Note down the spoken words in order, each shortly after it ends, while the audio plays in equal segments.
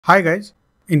Hi guys,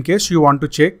 in case you want to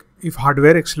check if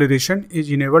hardware acceleration is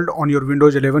enabled on your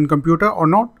Windows 11 computer or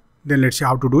not, then let's see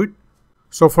how to do it.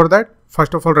 So for that,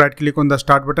 first of all right click on the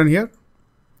start button here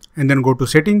and then go to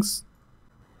settings.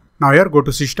 Now here go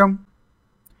to system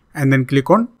and then click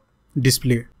on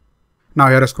display. Now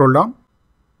here scroll down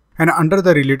and under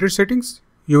the related settings,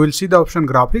 you will see the option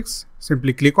graphics.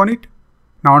 Simply click on it.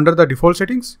 Now under the default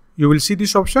settings, you will see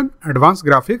this option advanced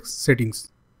graphics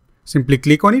settings. Simply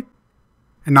click on it.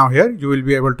 And now here you will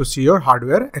be able to see your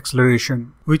hardware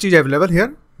acceleration, which is available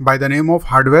here by the name of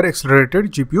hardware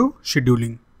accelerated GPU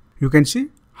scheduling. You can see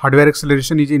hardware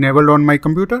acceleration is enabled on my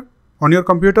computer. On your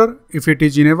computer, if it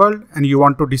is enabled and you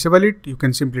want to disable it, you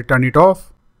can simply turn it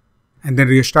off and then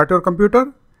restart your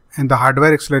computer and the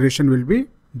hardware acceleration will be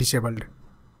disabled.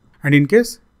 And in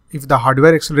case if the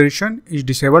hardware acceleration is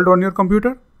disabled on your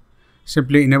computer,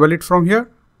 simply enable it from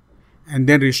here and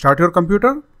then restart your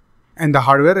computer and the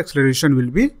hardware acceleration will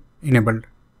be enabled.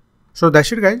 So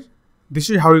that's it guys. This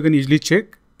is how you can easily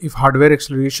check if hardware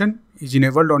acceleration is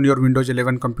enabled on your Windows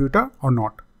 11 computer or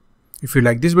not. If you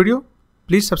like this video,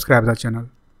 please subscribe the channel.